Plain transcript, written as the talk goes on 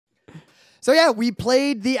So yeah, we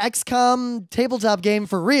played the XCOM tabletop game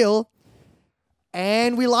for real,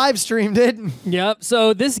 and we live streamed it. Yep.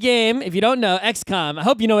 So this game, if you don't know, XCOM, I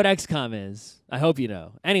hope you know what XCOM is. I hope you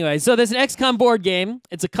know. Anyway, so there's an XCOM board game.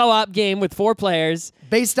 It's a co-op game with 4 players.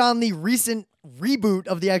 Based on the recent reboot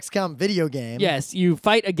of the XCOM video game. Yes, you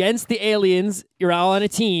fight against the aliens. You're all on a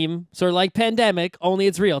team, sort of like Pandemic, only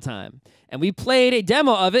it's real time. And we played a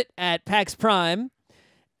demo of it at PAX Prime,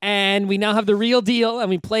 and we now have the real deal, and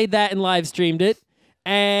we played that and live streamed it.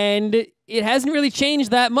 And it hasn't really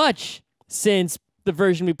changed that much since the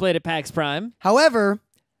version we played at PAX Prime. However,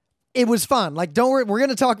 it was fun. Like, don't worry, we're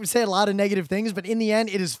going to say a lot of negative things, but in the end,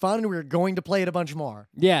 it is fun, and we're going to play it a bunch more.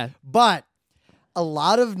 Yeah. But a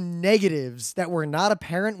lot of negatives that were not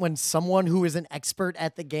apparent when someone who is an expert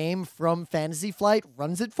at the game from Fantasy Flight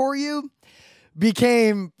runs it for you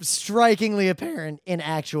became strikingly apparent in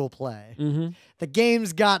actual play. The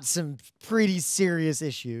game's got some pretty serious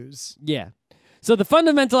issues. Yeah. So the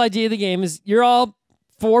fundamental idea of the game is you're all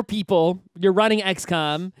 4 people. You're running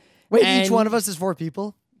XCOM. Wait, each one of us is 4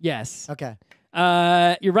 people? Yes. Okay.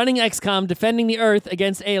 You're running XCOM, defending the Earth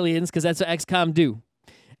against aliens, because that's what XCOM do.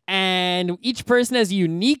 And each person has a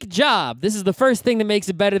unique job. This is the first thing that makes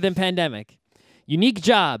it better than Pandemic. Unique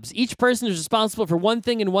jobs. Each person is responsible for one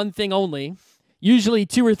thing and one thing only. Usually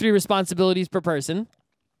 2 or 3 responsibilities per person.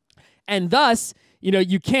 And thus,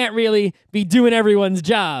 you can't really be doing everyone's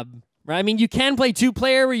job. Right? I mean, you can play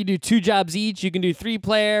 2-player where you do 2 jobs each. You can do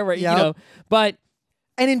 3-player where, but...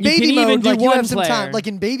 And in baby mode, like, you have some time. Like,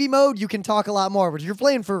 in baby mode, you can talk a lot more. But if you're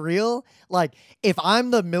playing for real, like, if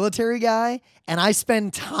I'm the military guy and I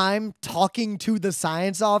spend time talking to the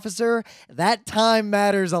science officer, that time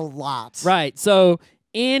matters a lot. Right. So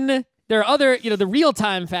there are other, the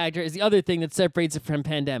real-time factor is the other thing that separates it from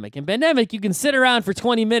Pandemic. In Pandemic, you can sit around for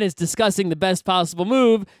 20 minutes discussing the best possible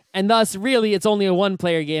move, and thus, really, it's only a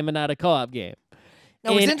 1-player game and not a co-op game.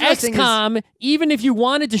 Now, in XCOM, even if you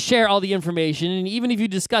wanted to share all the information, and even if you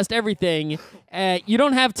discussed everything, you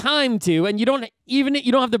don't have time to, and you don't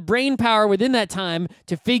have the brain power within that time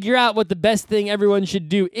to figure out what the best thing everyone should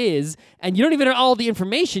do is, and you don't even have all the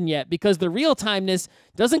information yet, because the real-timeness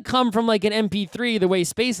doesn't come from like an MP3 the way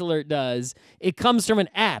Space Alert does. It comes from an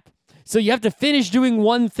app. So you have to finish doing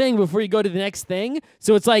one thing before you go to the next thing.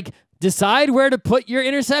 So it's like, decide where to put your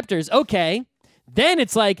interceptors. Okay. Then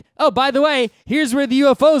it's like, oh, by the way, here's where the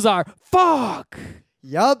UFOs are. Fuck!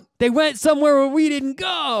 Yup. They went somewhere where we didn't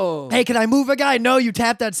go. Hey, can I move a guy? No, you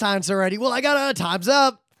tapped that silence already. Well, I gotta, time's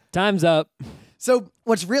up. Time's up. So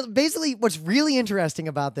what's really interesting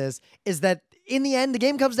about this is that in the end, the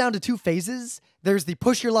game comes down to 2 phases. There's the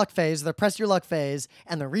push your luck phase, the press your luck phase,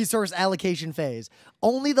 and the resource allocation phase.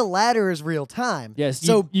 Only the latter is real time. Yes,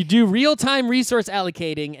 so you do real-time resource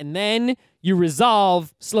allocating, and then you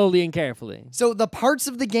resolve slowly and carefully. So the parts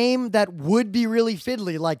of the game that would be really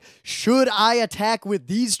fiddly, like, should I attack with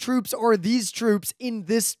these troops or these troops in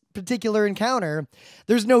this particular encounter,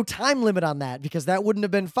 there's no time limit on that, because that wouldn't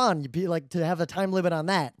have been fun. You'd be like to have a time limit on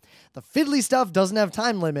that. The fiddly stuff doesn't have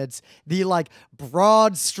time limits. The like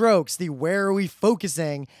broad strokes, the where are we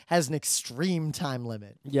focusing, has an extreme time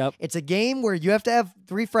limit. Yep. It's a game where you have to have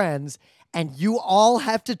 3 friends and you all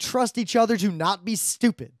have to trust each other to not be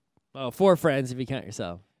stupid. Oh, 4 friends if you count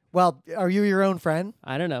yourself. Well, are you your own friend?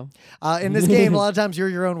 I don't know. In this game, a lot of times you're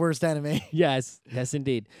your own worst enemy. Yes,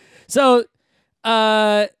 indeed. So,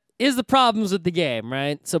 is the problems with the game,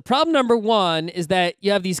 right? So problem number 1 is that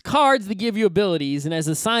you have these cards that give you abilities, and as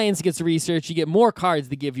the science gets researched, you get more cards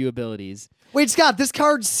that give you abilities. Wait, Scott, this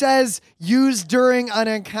card says used during an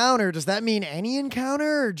encounter. Does that mean any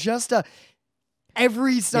encounter or just a...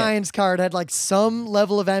 Every science card had like some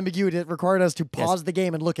level of ambiguity that required us to pause the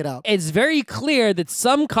game and look it up. It's very clear that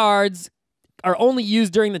some cards are only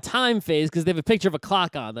used during the time phase because they have a picture of a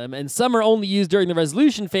clock on them, and some are only used during the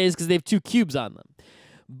resolution phase because they have 2 cubes on them.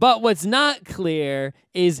 But what's not clear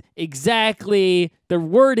is exactly the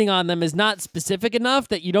wording on them is not specific enough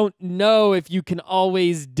that you don't know if you can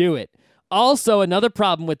always do it. Also, another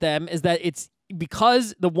problem with them is that it's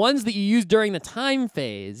because the ones that you use during the time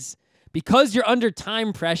phase, because you're under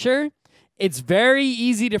time pressure, it's very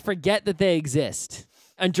easy to forget that they exist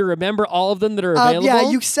and to remember all of them that are available. Yeah,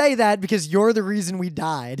 you say that because you're the reason we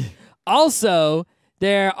died. Also,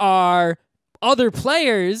 there are other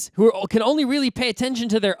players who can only really pay attention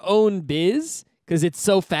to their own biz because it's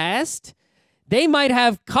so fast. They might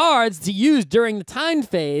have cards to use during the time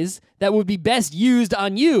phase that would be best used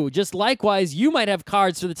on you. Just likewise, you might have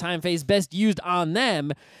cards for the time phase best used on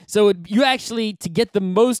them. So you actually, to get the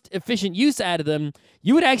most efficient use out of them,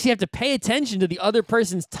 you would actually have to pay attention to the other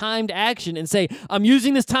person's timed action and say, I'm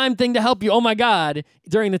using this time thing to help you, oh my god,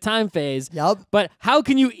 during the time phase. Yep. But how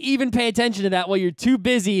can you even pay attention to that while you're too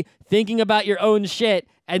busy thinking about your own shit,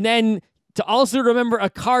 and then to also remember a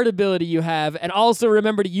card ability you have, and also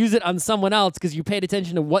remember to use it on someone else because you paid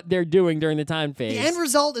attention to what they're doing during the time phase. The end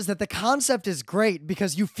result is that the concept is great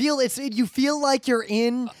because you feel like you're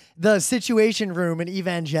in the Situation Room in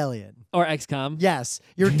Evangelion. Or XCOM. Yes.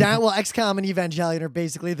 You're down. Well, XCOM and Evangelion are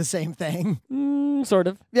basically the same thing. Sort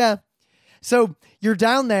of. Yeah. So you're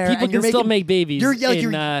down there. People and you're can still making, make babies you're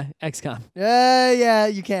in XCOM. Yeah,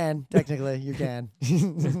 you can. Technically, you can.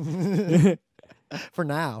 For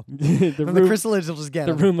now. The chrysalids will just get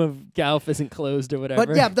the them. room of Galf isn't closed or whatever.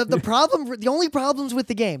 But yeah, the only problems with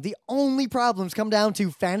the game, the only problems come down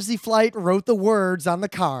to Fantasy Flight wrote the words on the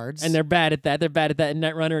cards. And they're bad at that. They're bad at that in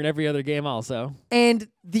Netrunner and every other game also. And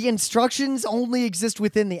the instructions only exist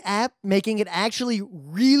within the app, making it actually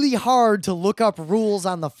really hard to look up rules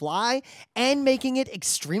on the fly, and making it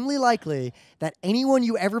extremely likely that anyone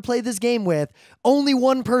you ever play this game with, only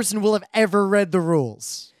one person will have ever read the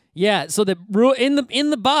rules. Yeah, so the rule in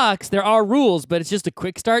the box there are rules, but it's just a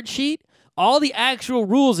quick start sheet. All the actual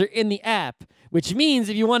rules are in the app, which means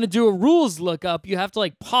if you want to do a rules lookup, you have to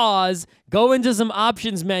like pause, go into some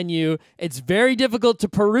options menu. It's very difficult to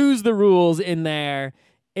peruse the rules in there.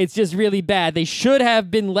 It's just really bad. They should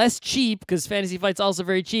have been less cheap because Fantasy Flight's also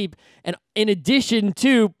very cheap. And in addition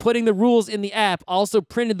to putting the rules in the app, also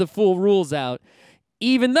printed the full rules out.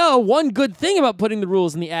 Even though one good thing about putting the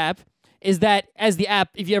rules in the app is that as the app,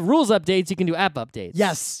 if you have rules updates, you can do app updates.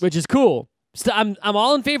 Yes. Which is cool. So I'm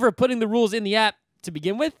all in favor of putting the rules in the app to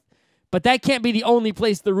begin with, but that can't be the only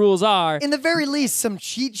place the rules are. In the very least, some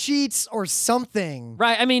cheat sheets or something.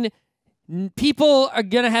 Right. I mean, people are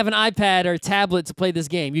going to have an iPad or a tablet to play this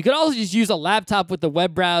game. You could also just use a laptop with the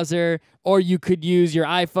web browser, or you could use your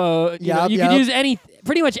iPhone. You could use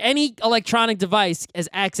pretty much any electronic device as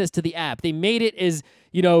access to the app. They made it as,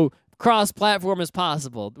 cross-platform as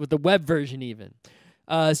possible, with the web version even.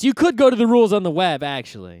 So you could go to the rules on the web,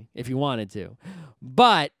 actually, if you wanted to.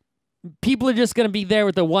 But people are just going to be there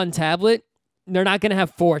with the one tablet. They're not going to have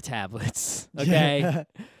 4 tablets, okay?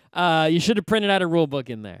 You should have printed out a rule book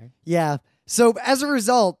in there. Yeah. So as a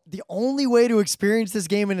result, the only way to experience this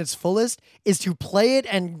game in its fullest is to play it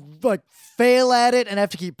and like fail at it and have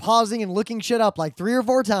to keep pausing and looking shit up like 3 or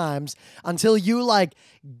 4 times until you like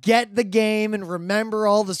get the game and remember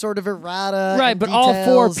all the sort of errata. Right, and but details.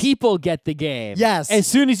 all 4 people get the game. Yes. As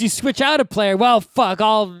soon as you switch out a player, well, fuck,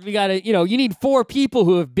 we gotta, you need 4 people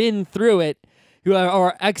who have been through it, who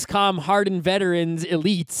are XCOM hardened veterans,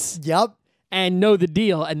 elites. Yep. And know the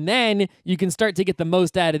deal, and then you can start to get the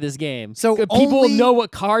most out of this game. So people will know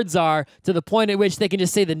what cards are to the point at which they can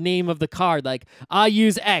just say the name of the card, like, I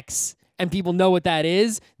use X, and people know what that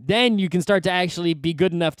is. Then you can start to actually be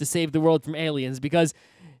good enough to save the world from aliens, because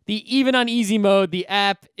even on easy mode, the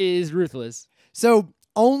app is ruthless. So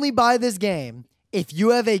only buy this game if you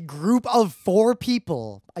have a group of 4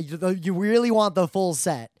 people, you really want the full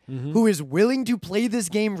set, who is willing to play this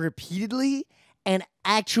game repeatedly and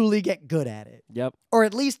actually get good at it. Yep. Or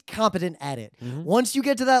at least competent at it. Once you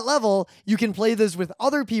get to that level, you can play this with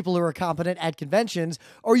other people who are competent at conventions,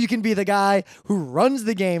 or you can be the guy who runs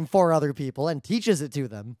the game for other people and teaches it to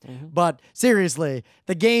them. But seriously,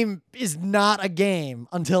 the game is not a game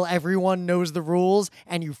until everyone knows the rules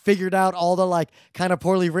and you figured out all the like kind of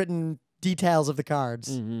poorly written details of the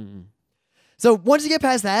cards. So once you get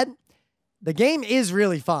past that, the game is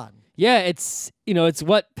really fun. Yeah, it's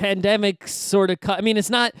what Pandemic sort of... it's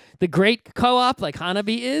not the great co-op like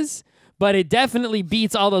Hanabi is, but it definitely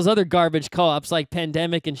beats all those other garbage co-ops like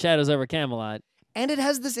Pandemic and Shadows over Camelot. And it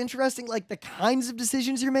has this interesting, like, the kinds of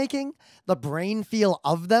decisions you're making, the brain feel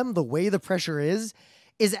of them, the way the pressure is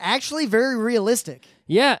actually very realistic.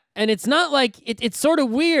 Yeah, and it's not like... It's sort of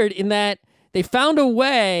weird in that they found a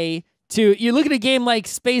way to... You look at a game like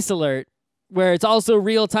Space Alert, where it's also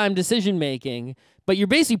real-time decision-making, but you're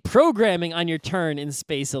basically programming on your turn in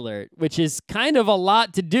Space Alert, which is kind of a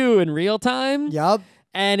lot to do in real time. Yup.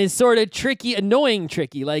 And is sort of tricky, annoying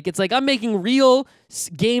tricky. Like, it's like I'm making real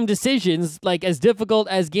game decisions, like as difficult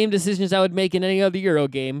as game decisions I would make in any other Euro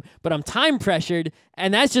game, but I'm time pressured,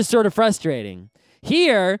 and that's just sort of frustrating.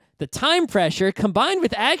 Here, the time pressure combined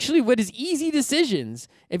with actually what is easy decisions.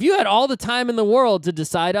 If you had all the time in the world to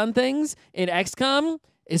decide on things in XCOM,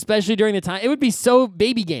 especially during the time, it would be so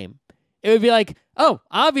baby game. it would be like, oh,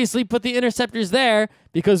 obviously put the interceptors there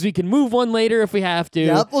because we can move one later if we have to.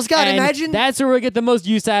 Yep. Well, Scott, and imagine that's where we get the most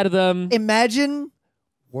use out of them. Imagine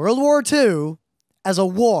World War II as a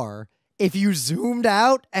war if you zoomed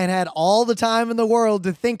out and had all the time in the world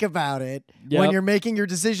to think about it when you're making your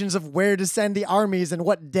decisions of where to send the armies and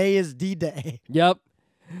what day is D-Day. Yep.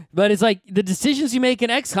 But it's like the decisions you make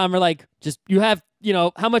in XCOM are like, just you have,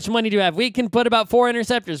 how much money do you have? We can put about 4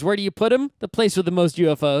 interceptors. Where do you put them? The place with the most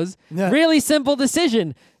UFOs. Yeah. Really simple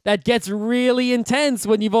decision that gets really intense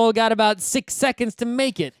when you've only got about 6 seconds to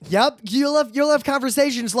make it. Yep. You'll have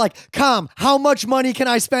conversations like, "Com, how much money can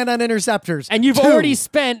I spend on interceptors?" And you've 2. already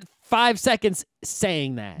spent 5 seconds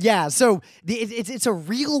saying that. Yeah, so it's a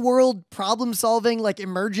real world problem solving, like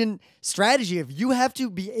emergent strategy. If you have to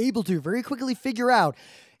be able to very quickly figure out,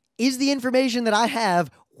 is the information that I have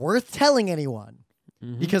worth telling anyone?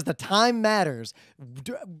 Because the time matters.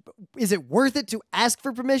 Is it worth it to ask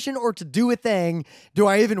for permission or to do a thing? Do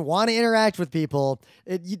I even want to interact with people?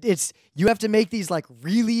 You have to make these like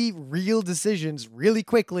really real decisions really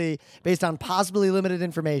quickly based on possibly limited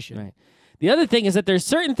information. Right. The other thing is that there's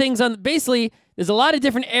certain things basically, there's a lot of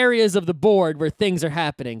different areas of the board where things are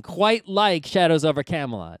happening, quite like Shadows over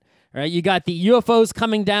Camelot. All right, you got the UFOs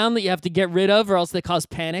coming down that you have to get rid of or else they cause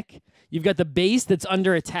panic. You've got the base that's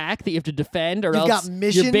under attack that you have to defend or else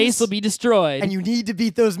your base will be destroyed. And you need to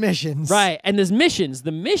beat those missions. Right, and there's missions.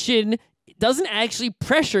 The mission doesn't actually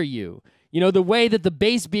pressure you. The way that the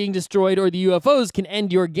base being destroyed or the UFOs can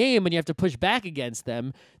end your game and you have to push back against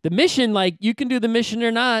them. The mission, like, you can do the mission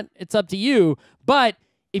or not. It's up to you. But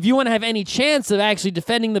if you want to have any chance of actually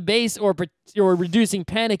defending the base or reducing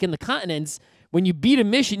panic in the continents, when you beat a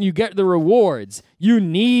mission, you get the rewards. You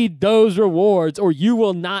need those rewards or you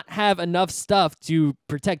will not have enough stuff to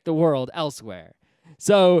protect the world elsewhere.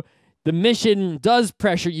 So the mission does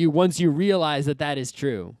pressure you once you realize that that is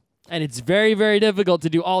true. And it's very, very difficult to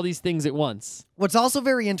do all these things at once. What's also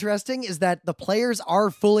very interesting is that the players are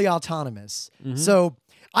fully autonomous. So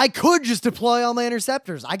I could just deploy all my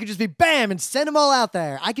interceptors. I could just be bam and send them all out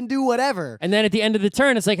there. I can do whatever. And then at the end of the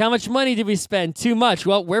turn, it's like, how much money did we spend? Too much.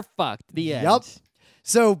 Well, we're fucked. The end. Yep.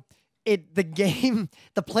 So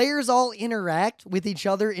the players all interact with each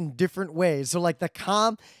other in different ways. So like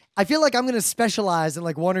I feel like I'm going to specialize in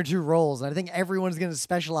like 1 or 2 roles. And I think everyone's going to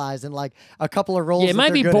specialize in like a couple of roles. Yeah, it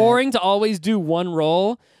might be boring to always do one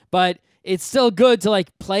role, but it's still good to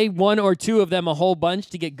like play 1 or 2 of them a whole bunch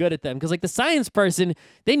to get good at them. Because like the science person,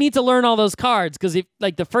 they need to learn all those cards. Because if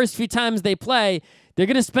like the first few times they play, they're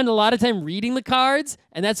going to spend a lot of time reading the cards,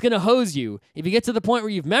 and that's going to hose you. If you get to the point where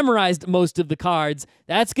you've memorized most of the cards,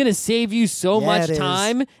 that's going to save you so much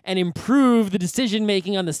time and improve the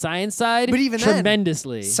decision-making on the science side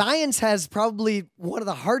tremendously. Science has probably one of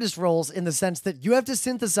the hardest roles in the sense that you have to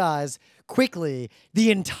synthesize quickly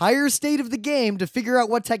the entire state of the game to figure out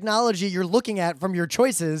what technology you're looking at from your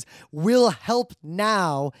choices will help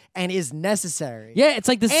now and is necessary. Yeah, it's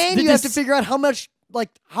like this. And you have to figure out how much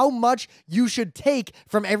you should take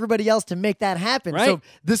from everybody else to make that happen. Right. So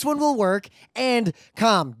this one will work. And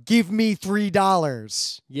give me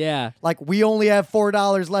 $3. Yeah. Like we only have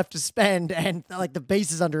 $4 left to spend, and like the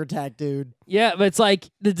base is under attack, dude. Yeah, but it's like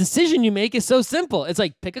the decision you make is so simple. It's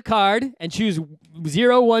like pick a card and choose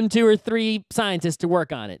 0, 1, 2, or 3 scientists to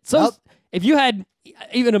work on it. So if you had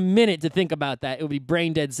even a minute to think about that, it would be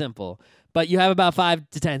brain dead simple. But you have about 5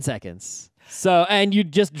 to 10 seconds. So, and you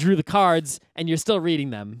just drew the cards and you're still reading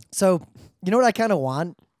them. So, you know what I kind of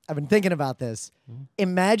want? I've been thinking about this.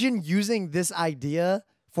 Imagine using this idea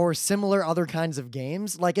for similar other kinds of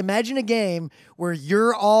games. Like, imagine a game where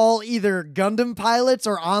you're all either Gundam pilots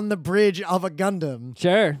or on the bridge of a Gundam.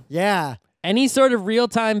 Sure. Yeah. Any sort of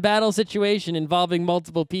real-time battle situation involving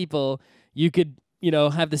multiple people, you could,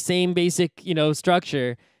 have the same basic,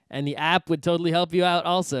 structure. And the app would totally help you out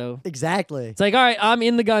also. Exactly. It's like, all right, I'm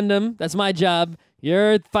in the Gundam. That's my job.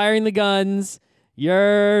 You're firing the guns.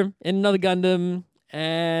 You're in another Gundam.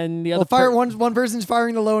 And the other one person's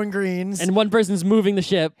firing the low and greens. And one person's moving the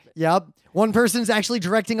ship. Yep. One person's actually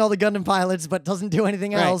directing all the Gundam pilots, but doesn't do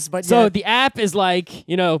anything else. But so the app is like,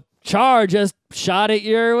 Char just shot at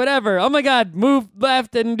your whatever. Oh my God, move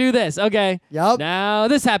left and do this. Okay. Yep. Now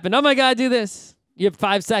this happened. Oh my God, do this. You have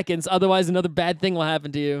 5 seconds, otherwise another bad thing will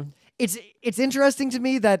happen to you. It's interesting to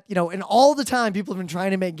me that, in all the time people have been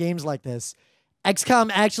trying to make games like this,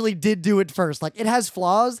 XCOM actually did do it first. Like, it has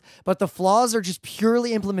flaws, but the flaws are just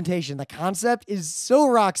purely implementation. The concept is so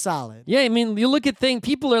rock solid. Yeah, I mean, you look at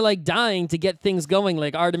people are like dying to get things going,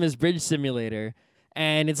 like Artemis Bridge Simulator.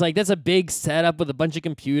 And it's like, that's a big setup with a bunch of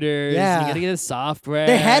computers. Yeah. You gotta get the software.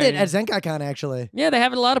 They had it at ZenkaiCon, actually. Yeah, they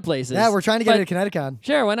have it a lot of places. Yeah, we're trying to get it at Kineticon.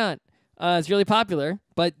 Sure, why not? It's really popular,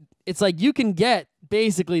 but it's like you can get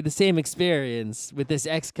basically the same experience with this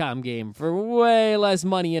XCOM game for way less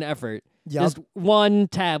money and effort. Yup. Just one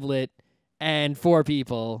tablet and 4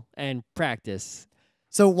 people and practice.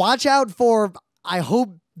 So watch out for, I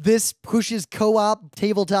hope this pushes co-op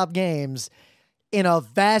tabletop games in a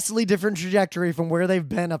vastly different trajectory from where they've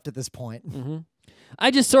been up to this point.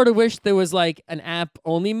 I just sort of wish there was like an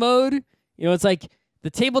app-only mode. You know, it's like the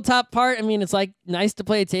tabletop part, I mean, it's like nice to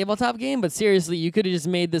play a tabletop game, but seriously, you could have just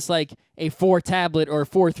made this like a 4-tablet or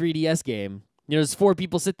 4 3DS game. You know, just 4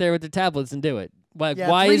 people sit there with their tablets and do it. Like, Yeah,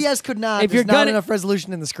 why 3DS could not. if There's you're not gonna- enough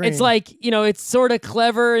resolution in the screen. It's like, you know, it's sort of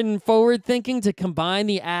clever and forward-thinking to combine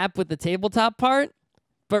the app with the tabletop part,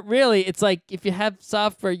 but really, it's like if you have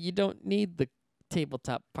software, you don't need the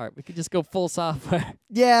tabletop part. We could just go full software.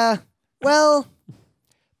 Yeah. Well,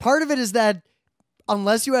 part of it is that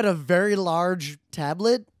unless you had a very large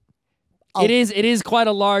tablet, It is quite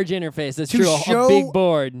a large interface. That's To true. A show- big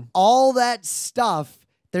board. all that stuff,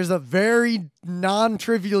 there's a very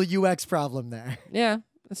non-trivial UX problem there. Yeah,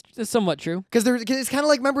 that's somewhat true. Because it's kind of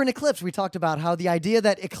like, remember in Eclipse, we talked about how the idea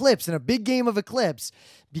that Eclipse, in a big game of Eclipse,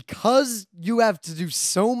 because you have to do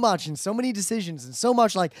so much and so many decisions and so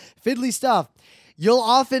much like fiddly stuff, you'll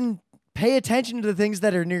often pay attention to the things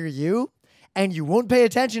that are near you, and you won't pay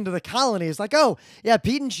attention to the colony. It's like, oh, yeah,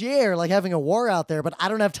 Pete and Chier are like having a war out there, but I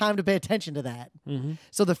don't have time to pay attention to that.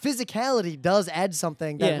 So the physicality does add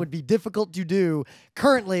something that Yeah. would be difficult to do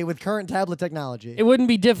currently with current tablet technology. It wouldn't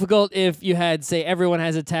be difficult if you had, say, everyone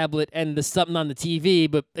has a tablet and there's something on the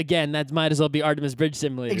TV, but again, that might as well be Artemis Bridge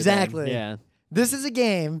Simulator. then. Exactly. Yeah. This is a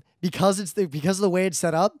game, because of the way it's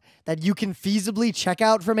set up, that you can feasibly check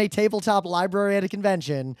out from a tabletop library at a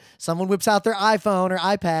convention. Someone whips out their iPhone or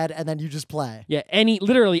iPad, and then you just play. Yeah,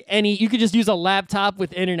 literally any, you could just use a laptop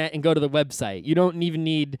with internet and go to the website. You don't even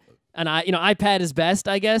need iPad is best,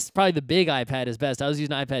 I guess. Probably the big iPad is best. I was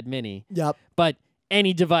using iPad mini. Yep. But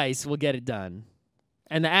any device will get it done.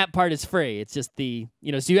 And the app part is free. It's just so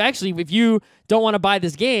you actually, if you don't want to buy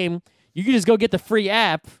this game, you can just go get the free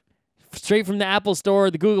app straight from the Apple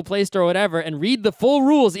Store, the Google Play Store, whatever, and read the full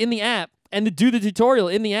rules in the app and do the tutorial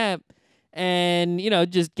in the app and,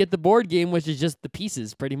 just get the board game, which is just the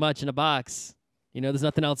pieces pretty much in a box. There's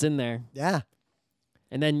nothing else in there. Yeah.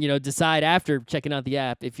 And then, decide after checking out the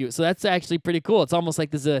app so that's actually pretty cool. It's almost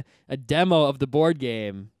like there's a demo of the board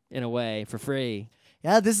game in a way for free.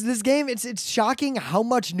 Yeah, this game, it's shocking how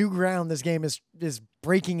much new ground this game is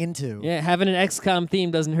breaking into. Yeah, having an XCOM theme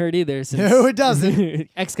doesn't hurt either. Since No, it doesn't.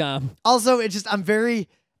 XCOM. Also,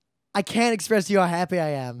 I can't express to you how happy I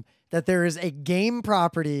am that there is a game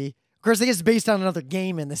property. Of course, I guess it's based on another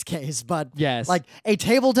game in this case, but Yes. like a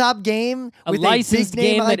tabletop game A with licensed a big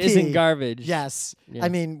name game that IP. isn't garbage. Yes. Yeah. I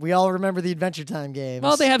mean, we all remember the Adventure Time games.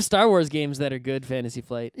 Well, they have Star Wars games that are good, Fantasy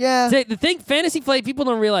Flight. Yeah. The thing, Fantasy Flight, people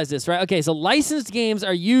don't realize this, right? Okay, so licensed games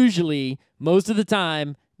are usually, most of the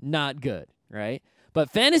time, not good, right? But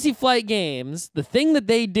Fantasy Flight games, the thing that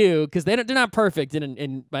they do, because they're not perfect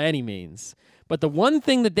by any means, but the one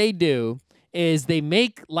thing that they do is they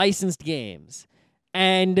make licensed games.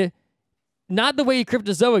 And not the way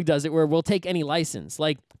Cryptozoic does it, where we'll take any license.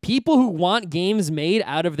 Like, people who want games made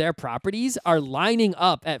out of their properties are lining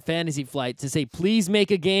up at Fantasy Flight to say, please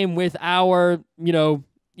make a game with our,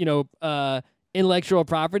 intellectual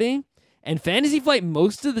property. And Fantasy Flight,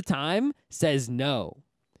 most of the time, says no.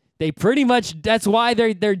 They pretty much, that's why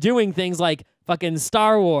they're doing things like fucking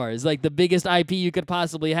Star Wars, like the biggest IP you could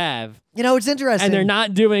possibly have. It's interesting. And they're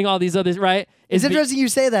not doing all these others, right? It's interesting you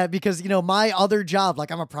say that because, my other job,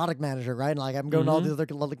 like I'm a product manager, right? And like I'm going to all the other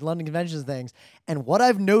like London conventions things. And what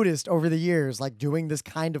I've noticed over the years, like doing this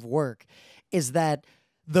kind of work, is that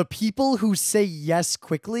the people who say yes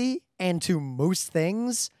quickly and to most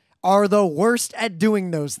things are the worst at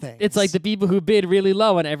doing those things. It's like the people who bid really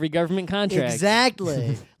low on every government contract.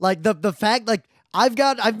 Exactly. Like the fact, like I've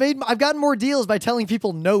gotten more deals by telling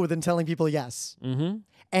people no than telling people yes. Mm-hmm.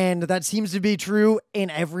 And that seems to be true in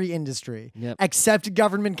every industry, except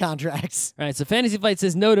government contracts. Right, so Fantasy Flight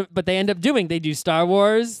says no, but they end up doing. They do Star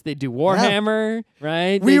Wars, they do Warhammer,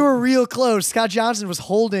 right? We were real close. Scott Johnson was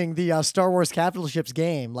holding the Star Wars Capital Ships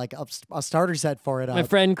game, like a starter set for it. My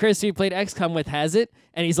friend Chris, who we played XCOM with, has it,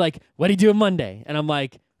 and he's like, what do you do on Monday? And I'm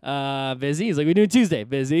like, busy. He's like, we do Tuesday,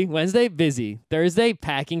 busy. Wednesday, busy. Thursday,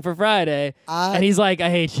 packing for Friday. And he's like, I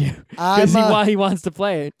hate you. Because he wants to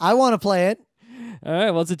play it. I want to play it. All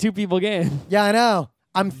right, well, it's a 2-people game. Yeah, I know.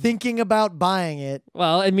 I'm thinking about buying it.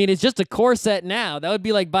 Well, I mean, it's just a core set now. That would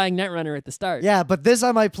be like buying Netrunner at the start. Yeah, but this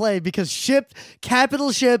I might play because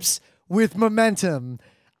capital ships with momentum.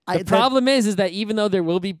 The problem is that even though there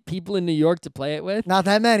will be people in New York to play it with, not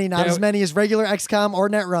that many, not as many as regular XCOM or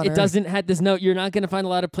Netrunner. It doesn't have this note. You're not going to find a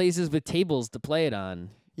lot of places with tables to play it on.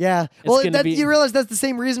 Yeah. Well, you realize that's the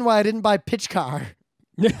same reason why I didn't buy Pitch Car.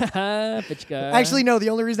 Pitch Car. Actually, no. The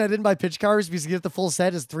only reason I didn't buy Pitch Car is because to get the full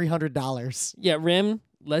set is $300. Yeah, Rim.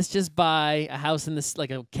 Let's just buy a house in this,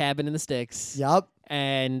 like a cabin in the sticks. Yup.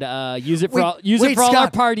 And use it for all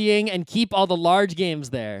our partying and keep all the large games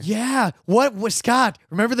there. Yeah. What Scott?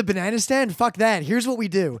 Remember the banana stand? Fuck that. Here's what we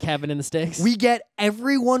do. Cabin in the sticks. We get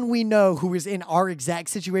everyone we know who is in our exact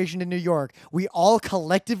situation in New York. We all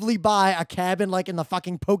collectively buy a cabin like in the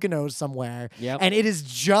fucking Poconos somewhere. Yep. And it is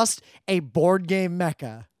just a board game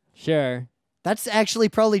mecca. Sure. That's actually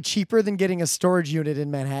probably cheaper than getting a storage unit in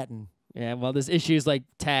Manhattan. Yeah, well, there's issues like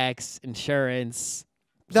tax, insurance,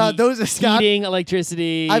 heating,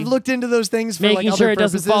 electricity. I've looked into those things for making like sure other it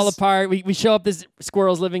doesn't purposes. fall apart. We show up, there's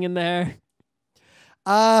squirrels living in there.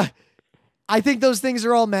 I think those things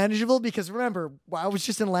are all manageable because remember, I was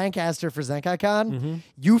just in Lancaster for ZenkaiCon. Mm-hmm.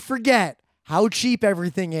 You forget how cheap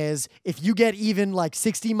everything is if you get even like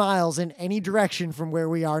 60 miles in any direction from where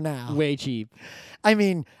we are now. Way cheap. I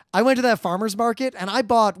mean, I went to that farmer's market and I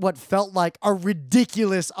bought what felt like a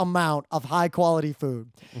ridiculous amount of high quality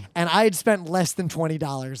food. And I had spent less than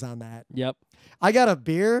 $20 on that. Yep. I got a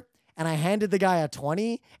beer and I handed the guy a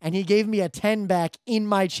 20 and he gave me a 10 back in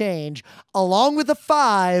my change along with a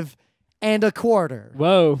 5 and a quarter.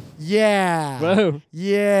 Whoa. Yeah. Whoa.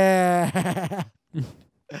 Yeah.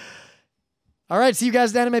 All right, see you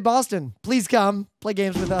guys at Anime Boston. Please come play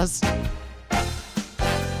games with us.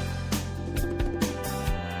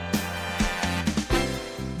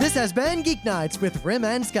 This has been Geek Nights with Rim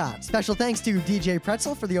and Scott. Special thanks to DJ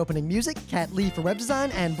Pretzel for the opening music, Kat Lee for web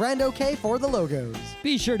design, and Brando K for the logos.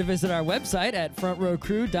 Be sure to visit our website at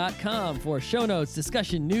frontrowcrew.com for show notes,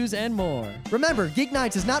 discussion, news, and more. Remember, Geek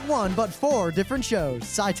Nights is not one, but 4 different shows.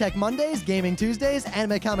 Sci-Tech Mondays, Gaming Tuesdays,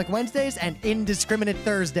 Anime Comic Wednesdays, and Indiscriminate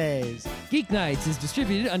Thursdays. Geek Nights is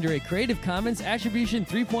distributed under a Creative Commons Attribution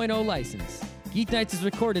 3.0 license. Geek Nights is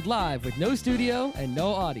recorded live with no studio and no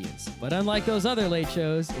audience. But unlike those other late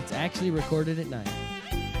shows, it's actually recorded at night.